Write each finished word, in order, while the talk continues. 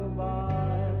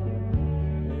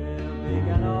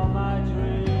began all my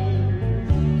dreams.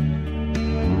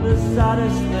 The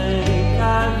saddest thing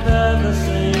I've ever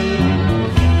seen.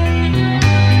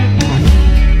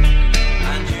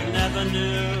 And you never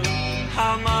knew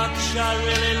how much I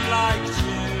really liked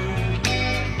you,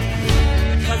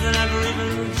 'cause I never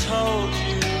even told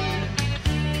you